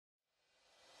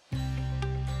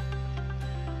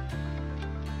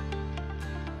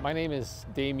My name is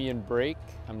Damian.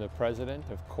 I'm the president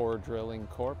of Core Drilling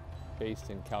Corp,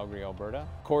 based in Calgary, Alberta.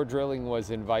 Core Drilling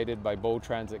was invited by Bow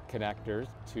Transit Connectors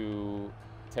to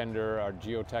tender our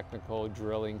geotechnical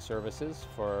drilling services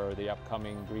for the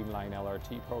upcoming Green Line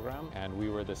LRT program, and we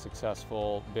were the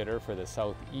successful bidder for the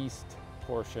southeast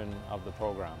portion of the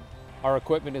program. Our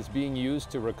equipment is being used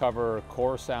to recover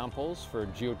core samples for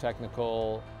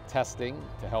geotechnical testing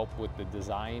to help with the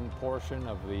design portion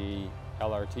of the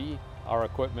LRT. Our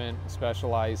equipment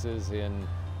specializes in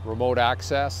remote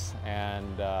access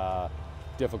and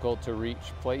difficult to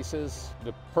reach places.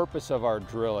 The purpose of our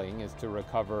drilling is to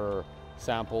recover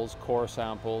samples, core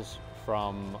samples,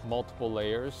 from multiple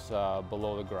layers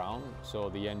below the ground, so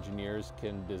the engineers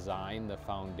can design the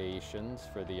foundations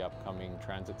for the upcoming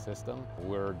transit system.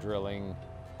 We're drilling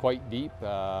quite deep,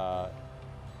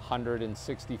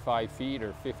 165 feet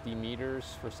or 50 meters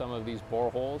for some of these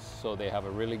boreholes, so they have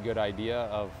a really good idea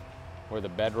of where the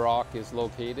bedrock is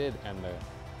located and the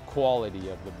quality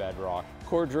of the bedrock.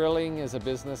 Core Drilling is a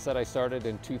business that I started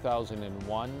in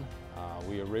 2001.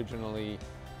 We originally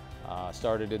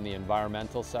started in the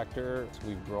environmental sector.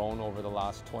 We've grown over the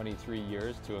last 23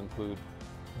 years to include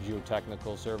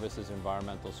geotechnical services,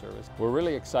 environmental service. We're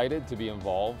really excited to be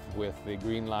involved with the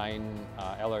Green Line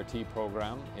LRT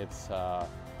program. It's a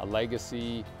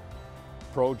legacy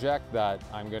project that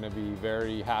I'm going to be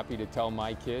very happy to tell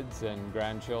my kids and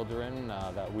grandchildren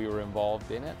that we were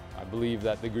involved in it. I believe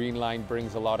that the Green Line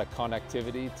brings a lot of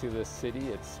connectivity to the city.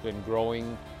 It's been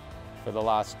growing for the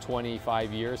last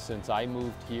 25 years since I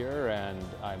moved here, and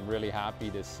I'm really happy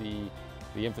to see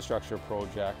the infrastructure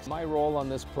projects. My role on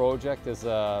this project as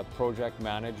a project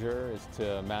manager is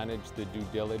to manage the due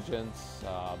diligence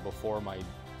before my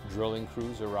drilling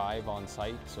crews arrive on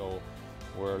site. So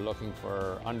we're looking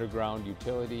for underground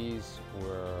utilities,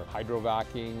 we're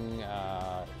hydrovacing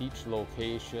each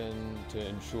location to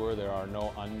ensure there are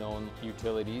no unknown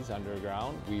utilities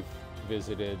underground. We've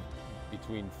visited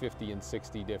between 50 and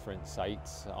 60 different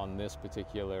sites on this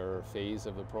particular phase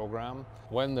of the program.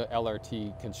 When the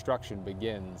LRT construction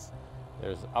begins,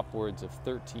 there's upwards of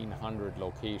 1,300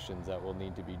 locations that will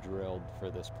need to be drilled for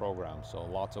this program, so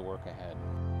lots of work ahead.